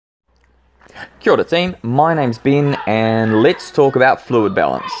Kia ora team, my name's Ben and let's talk about fluid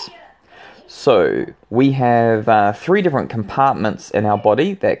balance. So we have three different compartments in our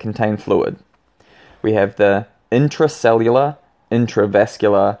body that contain fluid. We have the intracellular,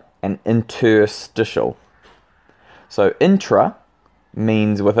 intravascular and interstitial. So intra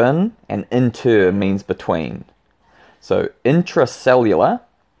means within and inter means between. So intracellular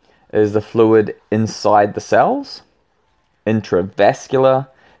is the fluid inside the cells. Intravascular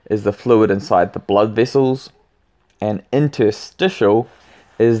is the fluid inside the blood vessels, and interstitial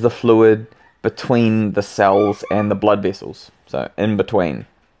is the fluid between the cells and the blood vessels, so in between.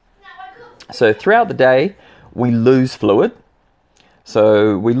 So throughout the day, we lose fluid.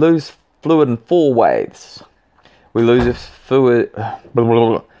 So we lose fluid in four ways. We lose fluid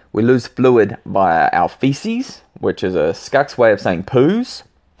via our feces, which is a Skux way of saying poos,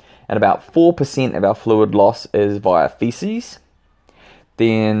 and about 4% of our fluid loss is via feces.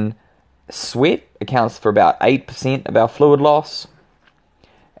 Then sweat accounts for about 8% of our fluid loss,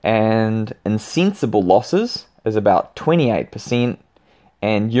 and insensible losses is about 28%,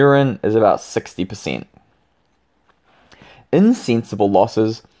 and urine is about 60%. Insensible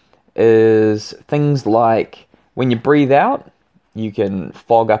losses is things like when you breathe out, you can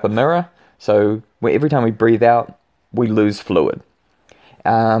fog up a mirror, so every time we breathe out, we lose fluid.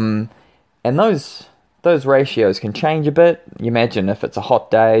 And those ratios can change a bit. You imagine if it's a hot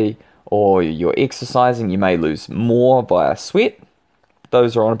day or you're exercising, you may lose more via sweat.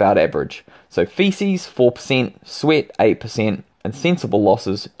 Those are on about average. So feces, 4%, sweat, 8%, insensible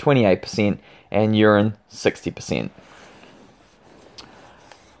losses, 28%, and urine, 60%.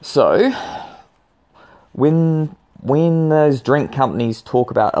 So, when those drink companies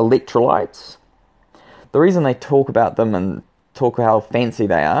talk about electrolytes, the reason they talk about them and talk how fancy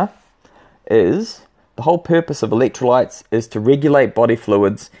they are is the whole purpose of electrolytes is to regulate body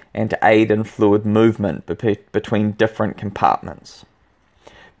fluids and to aid in fluid movement between different compartments.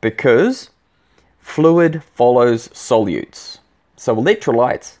 Because fluid follows solutes. So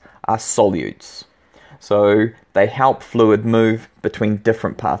electrolytes are solutes. So they help fluid move between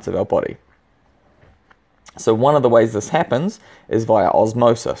different parts of our body. So one of the ways this happens is via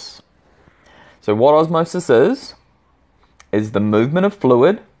osmosis. So what osmosis is the movement of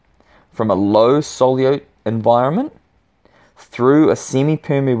fluid from a low solute environment through a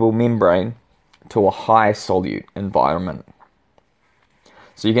semi-permeable membrane to a high solute environment.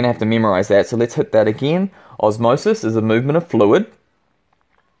 So you're going to have to memorize that. So let's hit that again. Osmosis is the movement of fluid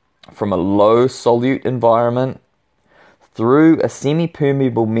from a low solute environment through a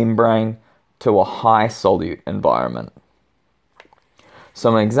semi-permeable membrane to a high solute environment.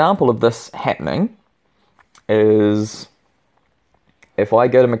 So an example of this happening is if I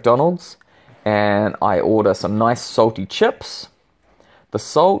go to McDonald's and I order some nice salty chips, the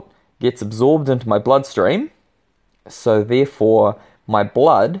salt gets absorbed into my bloodstream, so therefore my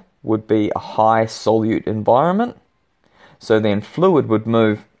blood would be a high solute environment. So then fluid would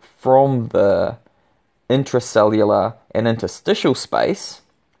move from the intracellular and interstitial space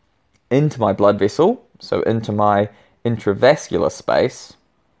into my blood vessel, so into my intravascular space,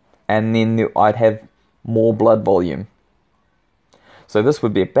 and then I'd have more blood volume. So this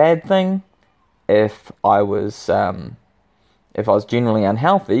would be a bad thing if I was generally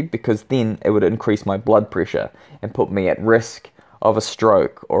unhealthy, because then it would increase my blood pressure and put me at risk of a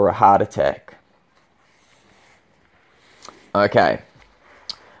stroke or a heart attack. Okay.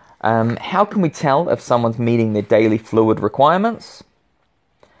 How can we tell if someone's meeting their daily fluid requirements?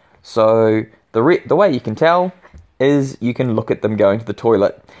 So the way you can tell is you can look at them going to the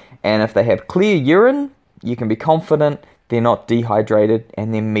toilet, and if they have clear urine, you can be confident they're not dehydrated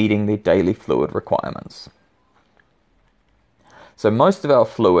and they're meeting their daily fluid requirements. So most of our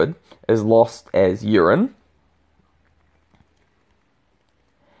fluid is lost as urine,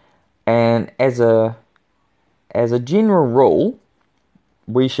 and as a general rule,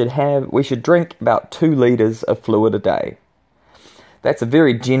 we should drink about 2 liters of fluid a day. That's a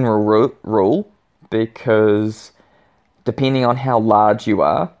very general rule, because depending on how large you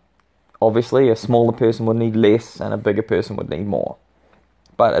are, obviously a smaller person would need less and a bigger person would need more.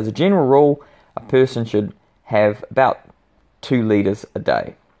 But as a general rule, a person should have about 2 liters a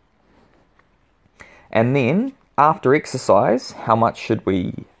day. And then after exercise, how much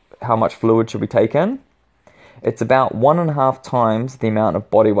fluid should we take in? It's about 1.5 times the amount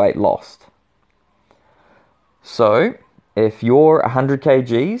of body weight lost. So if you're 100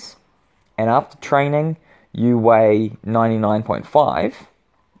 kgs and after training you weigh 99.5,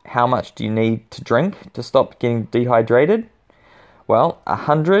 how much do you need to drink to stop getting dehydrated? Well,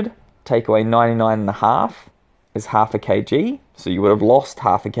 100 take away 99.5 is half a kg, so you would have lost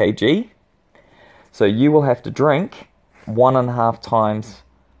half a kg. So you will have to drink 1.5 times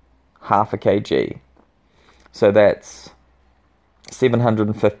half a kg. So that's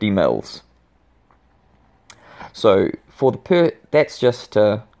 750 mils. So for that's just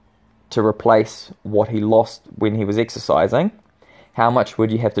to replace what he lost when he was exercising. How much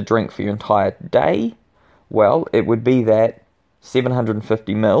would you have to drink for your entire day? Well, it would be that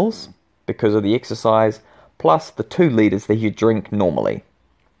 750 mils because of the exercise, plus the 2 litres that you drink normally.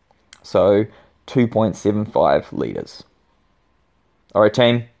 So 2.75 litres. Alright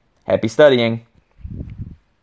team, happy studying.